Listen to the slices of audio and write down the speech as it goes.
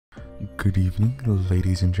Good evening,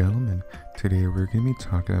 ladies and gentlemen. Today we're going to be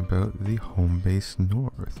talking about the Homebase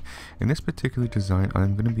North. In this particular design,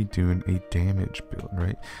 I'm going to be doing a damage build,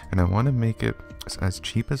 right? And I want to make it as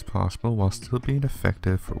cheap as possible while still being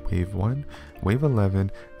effective for Wave 1, Wave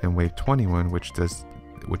 11, and Wave 21, which this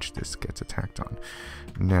gets attacked on.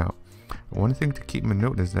 Now, one thing to keep in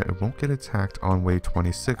note is that it won't get attacked on Wave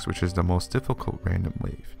 26, which is the most difficult random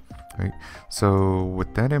wave. Right, so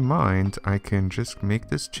with that in mind, I can just make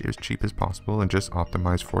this as cheap as possible and just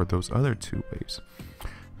optimize for those other two waves.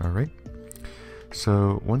 Alright,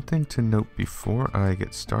 so one thing to note before I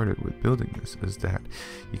get started with building this is that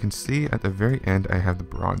you can see at the very end I have the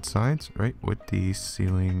broadsides, right, with the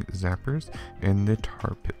ceiling zappers and the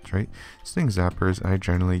tar pits, right. Ceiling zappers, I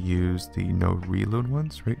generally use the no reload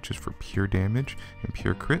ones, right, just for pure damage and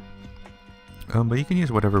pure crit. But you can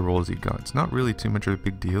use whatever rolls you got. It's not really too much of a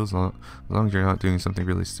big deal as long as you're not doing something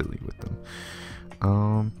really silly with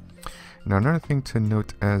them. Now another thing to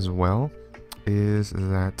note as well is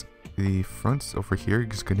that the fronts over here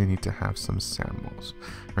is going to need to have some sand walls,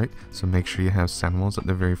 right? So make sure you have sand walls at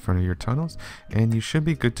the very front of your tunnels, and you should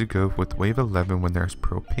be good to go with Wave 11 when there's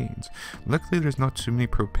propanes. Luckily there's not too many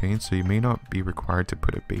propanes, so you may not be required to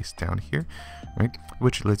put a base down here, right?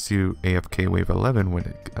 Which lets you AFK Wave 11 when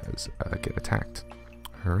it does get attacked.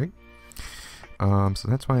 Alright. So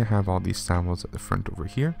that's why I have all these sand walls at the front over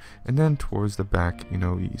here, and then towards the back, you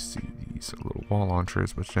know, you see these little wall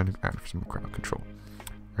launchers, which then add some crowd control,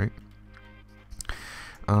 right?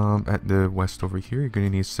 At the west over here, you're going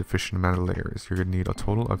to need sufficient amount of layers. You're going to need a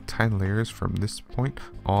total of 10 layers from this point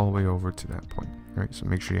all the way over to that point, right? So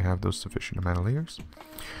make sure you have those sufficient amount of layers.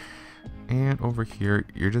 And over here,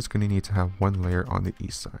 you're just going to need to have one layer on the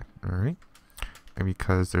east side, all right? And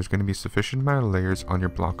because there's going to be sufficient amount of layers on your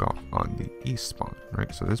block off on the east spawn,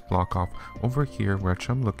 right? So this block off over here, which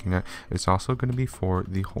I'm looking at, is also going to be for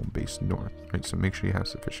the Homebase North, right? So make sure you have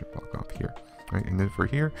sufficient block off here. Right, and then for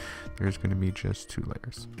here, there's going to be just 2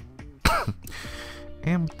 layers.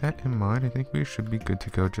 And with that in mind, I think we should be good to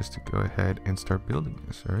go just to go ahead and start building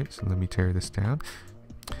this. Alright, so let me tear this down.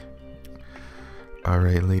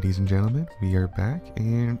 Alright, ladies and gentlemen, we are back,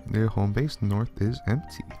 and the Homebase North is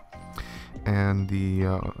empty. And the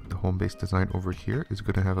Homebase design over here is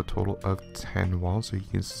going to have a total of 10 walls. So you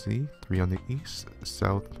can see 3 on the east,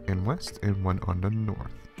 south, and west, and 1 on the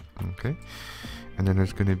north. Okay. And then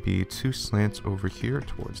there's going to be 2 slants over here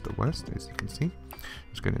towards the west, as you can see.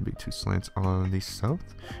 There's going to be 2 slants on the south,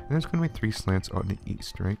 and there's going to be 3 slants on the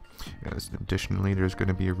east, right? Additionally, there's going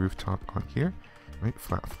to be a rooftop on here, right?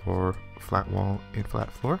 Flat floor, flat wall, and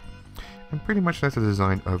flat floor. And pretty much that's the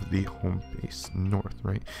design of the Homebase North,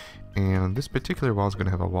 right? And this particular wall is going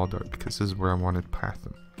to have a wall dart because this is where I wanted to path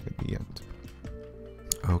them at the end.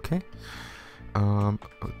 Okay.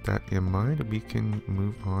 With that in mind, we can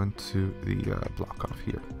move on to the block off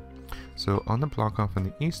here. So on the block off on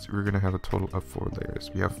the east, we're going to have a total of 4 layers.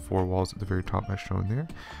 We have 4 walls at the very top as shown there,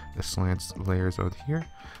 the slants layers out here,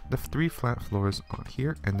 the 3 flat floors on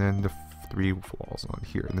here, and then the 3 walls on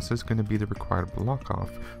here. And this is going to be the required block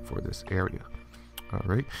off for this area.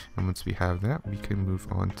 Alright, and once we have that, we can move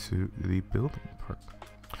on to the building part.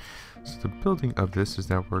 So the building of this is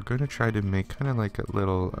that we're going to try to make kind of like a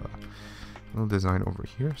little design over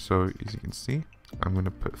here. So as you can see, I'm going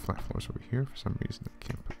to put flat floors over here. For some reason I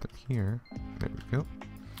can't put them here. There we go.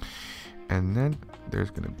 And then there's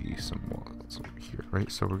going to be some walls over here,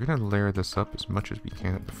 right? So we're going to layer this up as much as we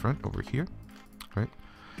can at the front over here, right?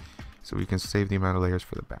 So we can save the amount of layers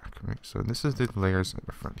for the back, right? So this is the layers at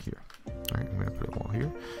the front here, right? I'm going to put a wall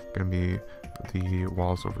here. Going to be the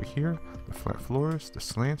walls over here, the flat floors, the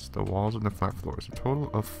slants, the walls, and the flat floors. A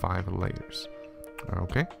total of 5 layers.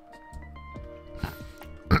 Okay.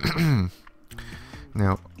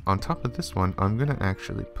 Now, on top of this one, I'm going to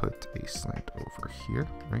actually put a slant over here,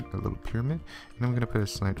 right? A little pyramid. And I'm going to put a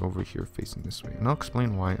slant over here facing this way. And I'll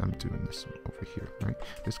explain why I'm doing this over here, right?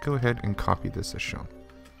 Just go ahead and copy this as shown.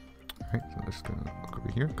 Alright, so I'm just going to look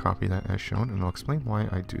over here, copy that as shown, and I'll explain why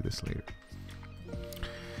I do this later.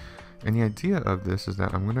 And the idea of this is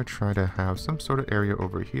that I'm going to try to have some sort of area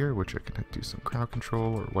over here, which I can do some crowd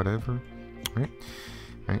control or whatever, right?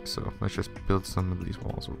 Right, so let's just build some of these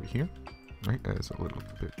walls over here, right, as a little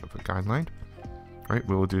bit of a guideline, right?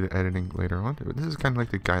 We'll do the editing later on, but this is kind of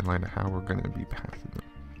like the guideline of how we're going to be pathing them,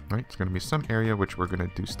 right? It's going to be some area which we're going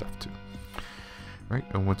to do stuff to, right?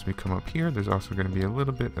 And once we come up here, there's also going to be a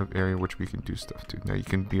little bit of area which we can do stuff to. Now you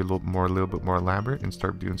can be a little bit more elaborate and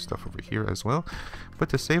start doing stuff over here as well, but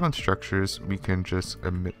to save on structures, we can just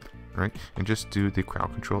omit, right, and just do the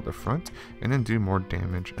crowd control at the front and then do more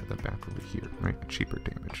damage at the back over here, right, cheaper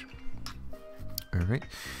damage. All right,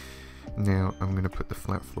 Now I'm going to put the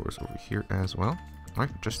flat floors over here as well, right?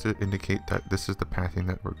 Just to indicate that this is the pathing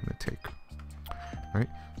that we're going to take, right?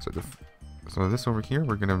 So this over here,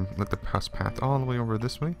 we're going to let the pus path all the way over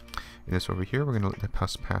this way. And this over here, we're going to let the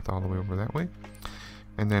pus path all the way over that way.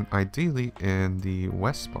 And then ideally in the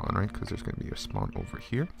west spawn, right, because there's going to be a spawn over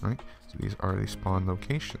here, right? So these are the spawn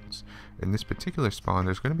locations. In this particular spawn,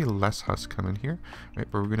 there's going to be less husks coming here, right?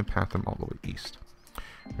 But we're going to path them all the way east,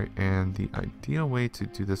 right? And the ideal way to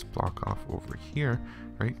do this block off over here,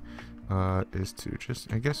 right, is to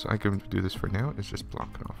just, I guess I can do this for now, is just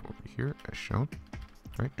block it off over here as shown,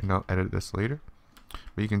 right? And I'll edit this later.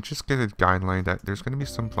 But you can just get a guideline that there's going to be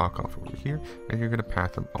some block off over here, and you're going to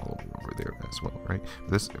path them all the way over there as well, right?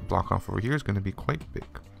 This block off over here is going to be quite big,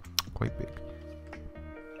 quite big.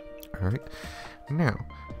 All right. Now,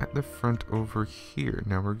 at the front over here,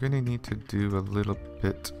 now we're going to need to do a little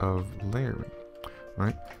bit of layering,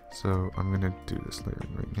 right? So I'm going to do this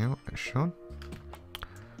layering right now, as shown.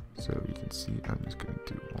 So you can see I'm just going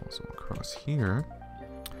to do walls all across here,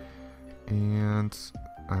 and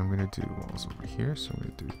I'm going to do walls over here, so I'm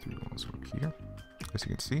going to do 3 walls over here, as you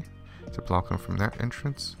can see, to block them from that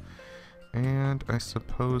entrance. And I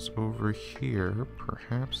suppose over here,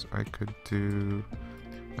 perhaps I could do,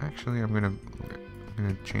 actually I'm going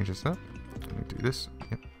to change this up. I'm going to do this,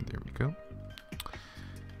 yep, there we go.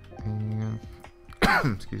 And,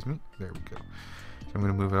 excuse me, there we go. So I'm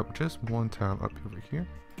going to move it up just 1 tile up over here,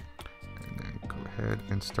 and then go ahead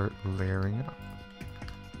and start layering it up.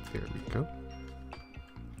 There we go.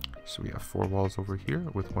 So we have 4 walls over here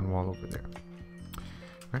with 1 wall over there.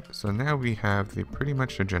 Right, so now we have pretty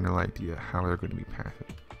much a general idea how they're going to be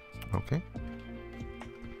pathed. Okay.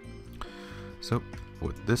 So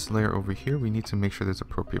with this layer over here, we need to make sure there's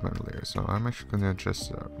appropriate amount of layers. So I'm actually going to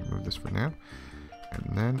just remove this for now.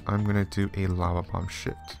 And then I'm going to do a lava bomb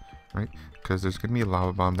shift, right? Because there's going to be a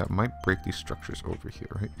lava bomb that might break these structures over here,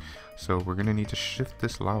 right? So we're going to need to shift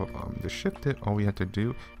this lava bomb. To shift it, all we have to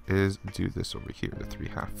do is do this over here, the 3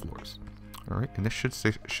 half floors. All right, and this should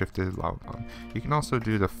shift the lava bomb. You can also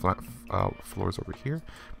do the flat floors over here.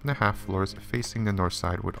 And the half floors facing the north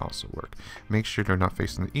side would also work. Make sure they're not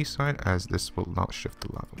facing the east side, as this will not shift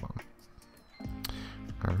the lava bomb.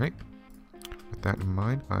 All right. With that in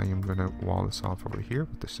mind, I am going to wall this off over here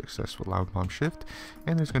with the successful lava bomb shift,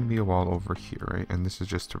 and there's going to be a wall over here, right? And this is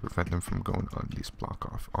just to prevent them from going on these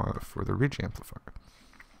block off for the ridge amplifier.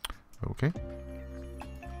 Okay.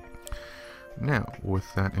 Now,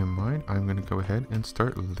 with that in mind, I'm going to go ahead and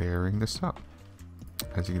start layering this up.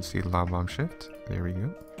 As you can see, lava bomb shift. There we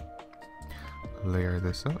go. Layer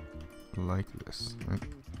this up like this. Right?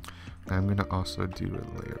 I'm going to also do a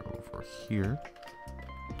layer over here.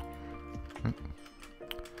 Right?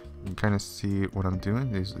 You can kind of see what I'm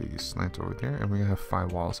doing. There's the slant over there, and we're going to have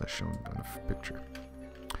 5 walls as shown on the picture.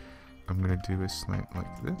 I'm going to do a slant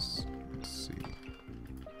like this. Let's see.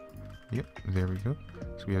 Yep, there we go.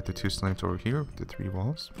 So we have the 2 slants over here with the 3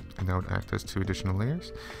 walls, and that would act as 2 additional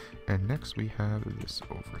layers. And next we have this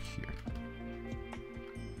over here.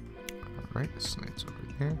 Alright, the slants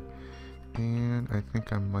over there. And I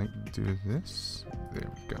think I might do this.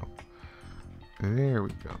 There we go. There we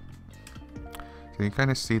go. So you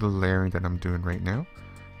kind of see the layering that I'm doing right now,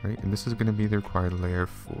 right? And this is going to be the required layer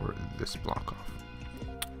for this block off.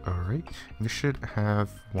 Alright, and this should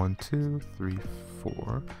have 1, 2, 3,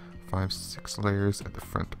 4, 5, 6 layers at the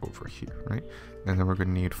front over here, right? And then we're going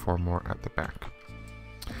to need 4 more at the back.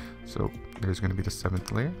 So there's going to be the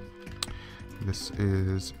 7th layer. This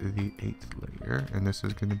is the 8th layer, and this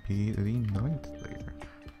is going to be the 9th layer.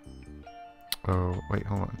 Oh, wait,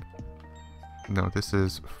 hold on. No, this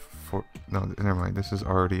is 4. No, never mind. This has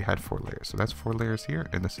already had 4 layers. So that's 4 layers here,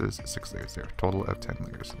 and this is 6 layers there. Total of 10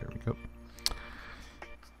 layers. There we go.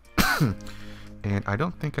 And I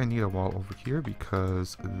don't think I need a wall over here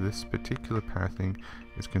because this particular pathing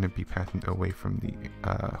is going to be pathing away from the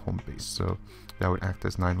home base. So that would act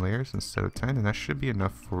as 9 layers instead of 10, and that should be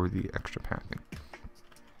enough for the extra pathing.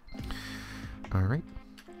 Alright.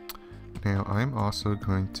 Now I'm also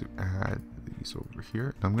going to add these over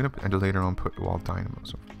here. I'm going to later on put wall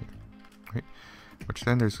dynamos over here. Right? Which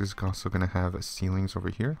then there's also going to have ceilings over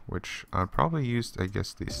here, which I'll probably use, I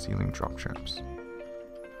guess, the ceiling drop traps.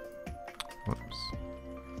 Whoops.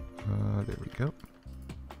 There we go.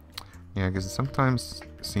 Yeah, because sometimes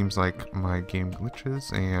it seems like my game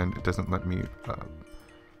glitches and it doesn't let me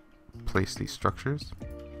place these structures.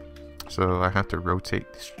 So I have to rotate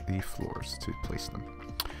the floors to place them.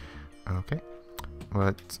 Okay.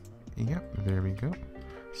 But, yeah, there we go.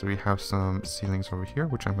 So we have some ceilings over here,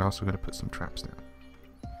 which I'm also going to put some traps down.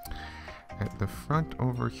 At the front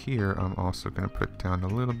over here, I'm also going to put down a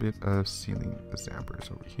little bit of ceiling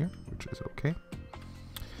zappers over here, which is okay.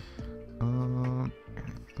 I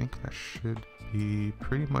think that should be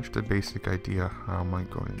pretty much the basic idea. How am I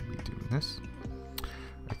going to be doing this?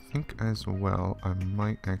 I think as well, I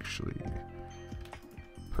might actually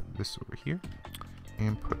put this over here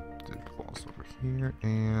and put the walls over here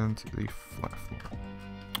and the flat floor.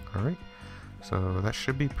 Alright, so that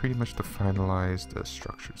should be pretty much the finalized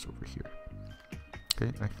structures over here.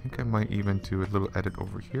 Okay, I think I might even do a little edit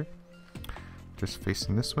over here, just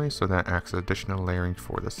facing this way, so that acts as additional layering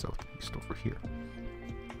for the southeast over here.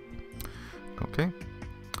 Okay,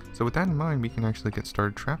 so with that in mind, we can actually get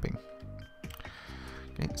started trapping.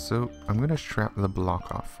 Okay, so I'm going to trap the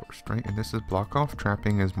block off first, right? And this is block off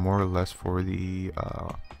trapping is more or less for the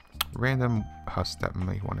random husks that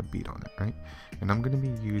might want to beat on it, right? And I'm going to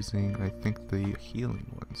be using, I think, the healing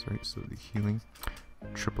ones, right? So the healing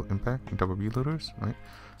triple impact and double reloaders, right?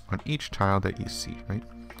 On each tile that you see, right?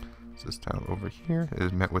 So this tile over here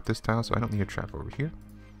is met with this tile, so I don't need a trap over here.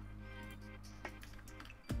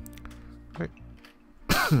 Right.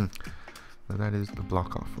 So that is the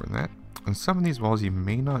block off for that. On some of these walls you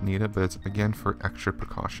may not need it, but it's again for extra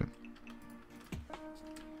precaution.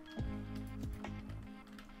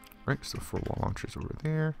 Right, so 4 wall launchers over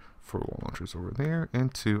there, 4 wall launchers over there,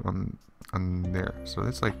 and 2 on there. So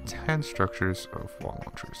that's like 10 structures of wall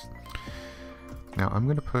launchers. Now I'm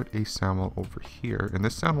going to put a sound wall over here, and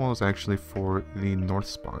this sound wall is actually for the north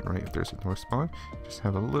spawn, right? If there's a north spawn, just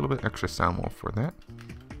have a little bit extra sound wall for that.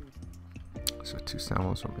 So 2 sound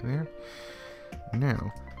walls over there.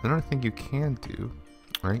 Now, another thing you can do,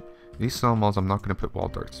 right? These sound walls I'm not going to put wall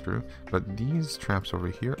darts through, but these traps over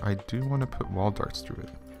here, I do want to put wall darts through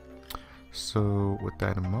it. So with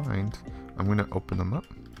that in mind, I'm going to open them up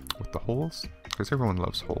with the holes, because everyone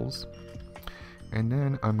loves holes. And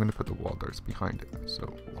then I'm going to put the wall darts behind it.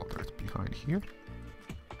 So wall darts behind here.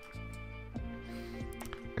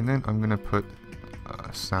 And then I'm going to put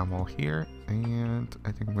a sound wall here, and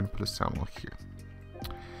I think I'm going to put a sound wall here.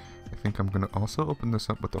 I think I'm going to also open this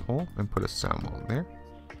up with a hole and put a sound wall there.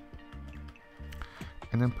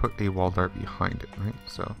 And then put a wall dart behind it, right?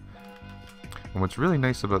 So, and what's really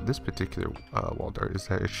nice about this particular wall dart is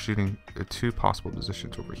that it's shooting 2 possible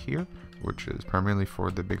positions over here, which is primarily for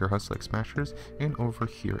the bigger husks like smashers, and over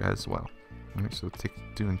here as well. Alright, so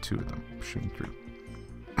doing 2 of them, shooting through.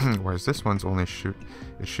 Whereas this one's only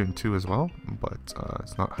shooting 2 as well, but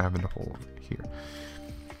it's not having the hole over here.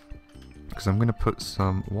 Because I'm going to put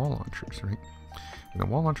some wall launchers, right? And the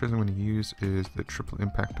wall launchers I'm going to use is the triple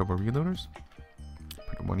impact double reloaders.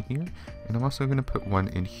 Put one here, and I'm also going to put one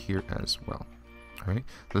in here as well. Alright,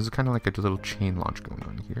 this is kind of like a little chain launch going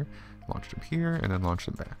on here. Launch them here, and then launch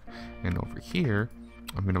them back. And over here,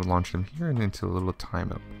 I'm going to launch them here and into a little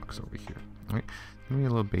timeout box over here. Alright, give me a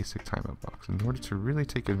little basic timeout box. In order to really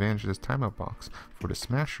take advantage of this timeout box for the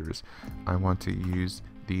smashers, I want to use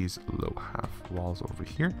these low half walls over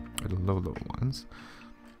here, or the low ones.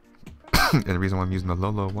 And the reason why I'm using the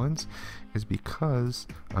low ones is because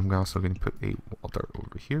I'm also going to put a wall dart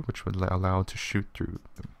over here, which would allow it to shoot through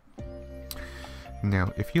them.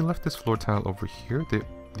 Now, if you left this floor tile over here,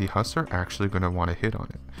 the husks are actually going to want to hit on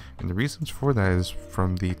it. And the reasons for that is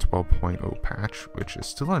from the 12.0 patch, which is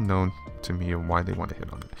still unknown to me of why they want to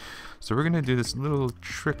hit on it. So we're going to do this little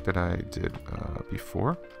trick that I did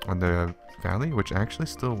before on the valley, which actually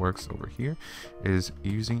still works over here, is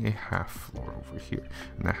using a half floor over here.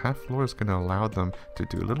 And the half floor is going to allow them to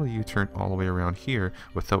do a little U-turn all the way around here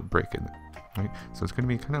without breaking it. Right? So it's going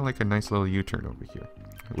to be kind of like a nice little U-turn over here,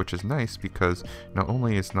 which is nice because not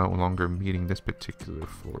only is no longer meeting this particular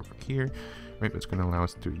floor over here, right, but it's going to allow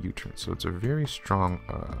us to do a U-turn. So it's a very strong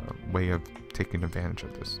way of taking advantage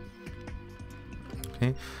of this.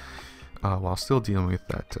 Okay, while still dealing with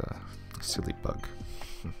that silly bug.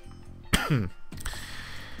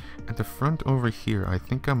 At the front over here, I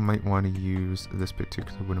think I might want to use this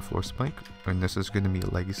particular wooden floor spike, and this is going to be a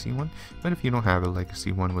legacy one. But if you don't have a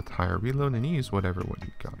legacy one with higher reload, then you use whatever one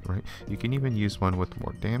you got, right? You can even use one with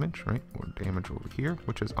more damage, right? More damage over here,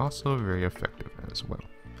 which is also very effective as well.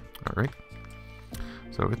 Alright,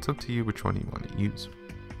 so it's up to you which one you want to use.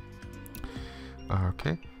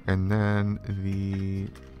 Okay, and then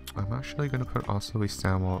I'm actually going to put also a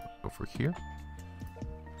sound wall over here.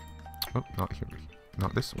 Oh, not here.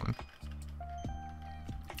 Not this one.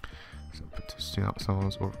 So put 2 sound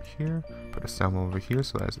walls over here, put a sound wall over here,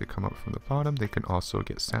 so as they come up from the bottom, they can also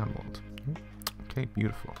get sound walled. Okay,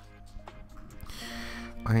 beautiful.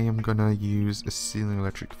 I am gonna use a ceiling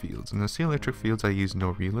electric fields. In the ceiling electric fields, I use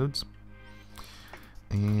no reloads,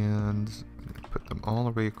 and I'm gonna put them all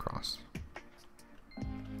the way across.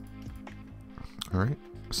 Alright,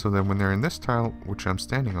 so then when they're in this tile, which I'm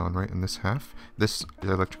standing on, right, in this half, this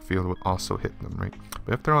electric field will also hit them, right?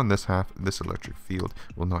 But if they're on this half, this electric field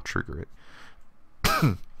will not trigger it.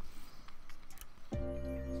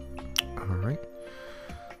 Alright,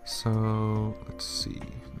 so let's see.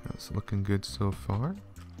 It's looking good so far.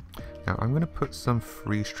 Now I'm going to put some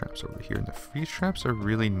freeze traps over here, and the freeze traps are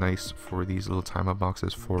really nice for these little timer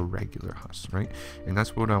boxes for regular husks, right? And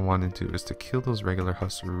that's what I want to do, is to kill those regular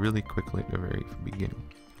husks really quickly at the very beginning,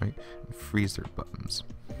 right? And freeze their buttons.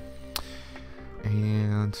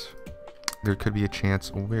 And there could be a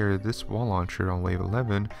chance where this wall launcher on wave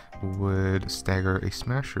 11 would stagger a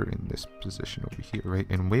smasher in this position over here, right?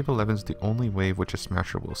 And wave 11 is the only wave which a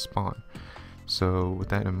smasher will spawn. So with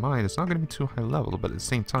that in mind, it's not going to be too high level, but at the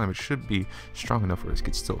same time, it should be strong enough where it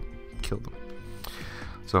could still kill them.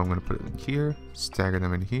 So I'm going to put it in here, stagger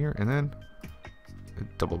them in here, and then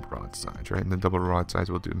double broadsides, right? And the double broadsides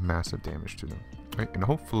will do massive damage to them, right? And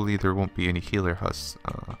hopefully there won't be any healer husks,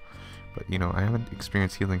 but you know, I haven't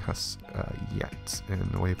experienced healing husks yet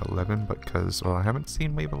in wave 11, because, well, I haven't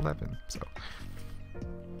seen wave 11, so.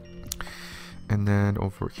 And then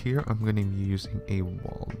over here, I'm going to be using a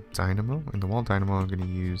wall dynamo. And the wall dynamo, I'm going to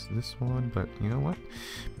use this one, but you know what?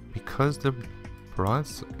 Because the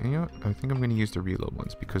broads, you know, I think I'm going to use the reload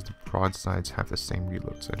ones, because the broadsides have the same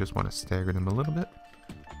reload. So I just want to stagger them a little bit.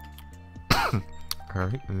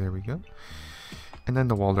 Alright, there we go. And then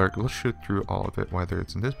the wall dart will shoot through all of it, whether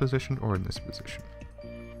it's in this position or in this position.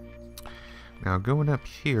 Now going up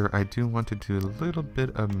here, I do want to do a little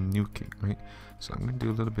bit of nuking, right? So I'm going to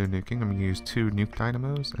do a little bit of nuking. I'm going to use 2 nuke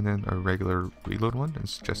dynamos and then a regular reload one,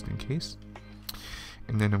 just in case.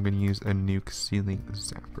 And then I'm going to use a nuke ceiling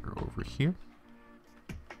zapper over here.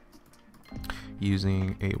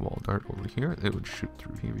 Using a wall dart over here, it would shoot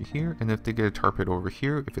through here. And if they get a tar pit over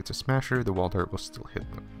here, if it's a smasher, the wall dart will still hit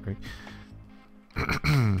them, right?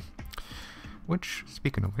 Which,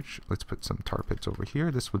 speaking of which, let's put some tar pits over here.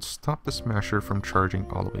 This would stop the smasher from charging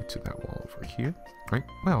all the way to that wall over here, right?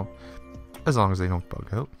 Well, as long as they don't bug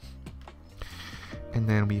out. And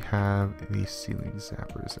then we have the ceiling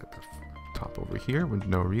zappers at the top over here with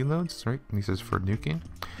no reloads, right? And this is for nuking.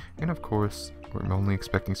 And of course, we're only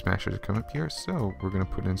expecting smashers to come up here, so we're going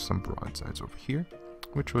to put in some broadsides over here,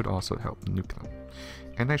 which would also help nuke them.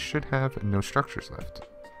 And I should have no structures left,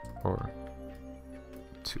 or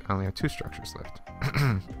I only have 2 structures left.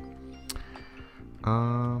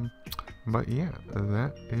 But yeah,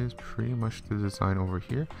 that is pretty much the design over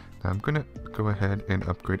here. Now I'm gonna go ahead and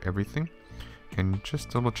upgrade everything and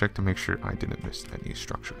just double check to make sure I didn't miss any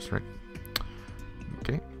structures, right?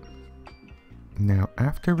 Okay. Now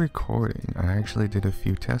after recording, I actually did a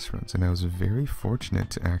few test runs, and I was very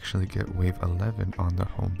fortunate to actually get wave 11 on the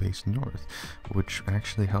Homebase North, which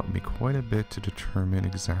actually helped me quite a bit to determine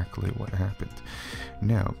exactly what happened.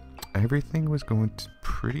 Now, everything was going to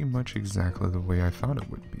pretty much exactly the way I thought it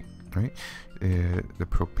would be, right? The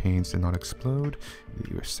propanes did not explode,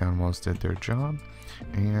 your sound walls did their job,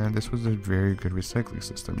 and this was a very good recycling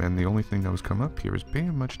system, and the only thing that was come up here was pretty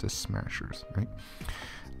much the smashers, right?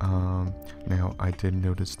 Now I did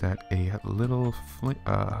notice that a little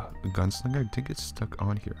gunslinger did get stuck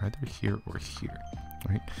on here, either here or here,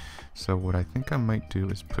 right? So what I think I might do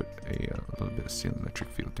is put a little bit of ceiling electric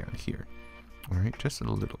field down here, alright, just a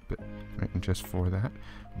little bit, right, and just for that,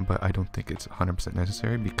 but I don't think it's 100%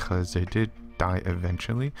 necessary because they did die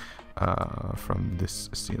eventually from this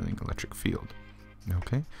ceiling electric field.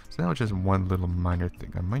 Okay, so that was just one little minor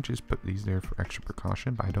thing. I might just put these there for extra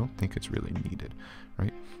precaution, but I don't think it's really needed,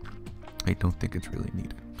 right? I don't think it's really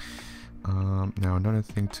needed. Now another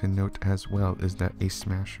thing to note as well is that a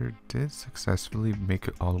smasher did successfully make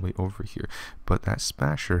it all the way over here, but that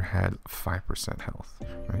smasher had 5% health,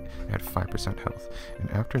 right? It had 5% health,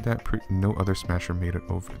 and after that no other smasher made it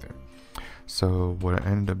over there. So what I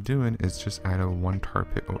ended up doing is just add a 1 tar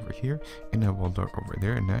pit over here and a wall dart over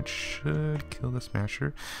there, and that should kill the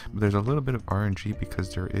smasher. But there's a little bit of RNG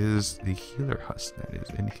because there is the healer husk that is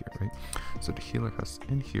in here, right? So the healer husk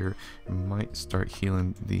in here might start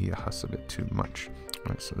healing the husk a bit too much,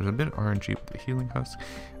 right? So there's a bit of RNG with the healing husk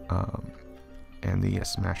and the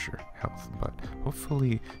smasher health, but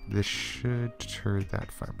hopefully this should deter that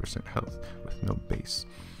 5% health with no base.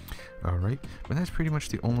 Alright, but that's pretty much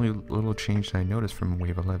the only little change that I noticed from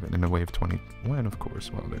wave 11. And the wave 21, of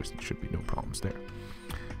course, well, there should be no problems there.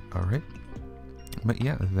 Alright, but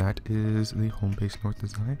yeah, that is the Homebase North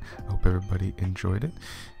design. I hope everybody enjoyed it.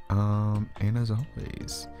 And as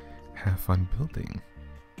always, have fun building.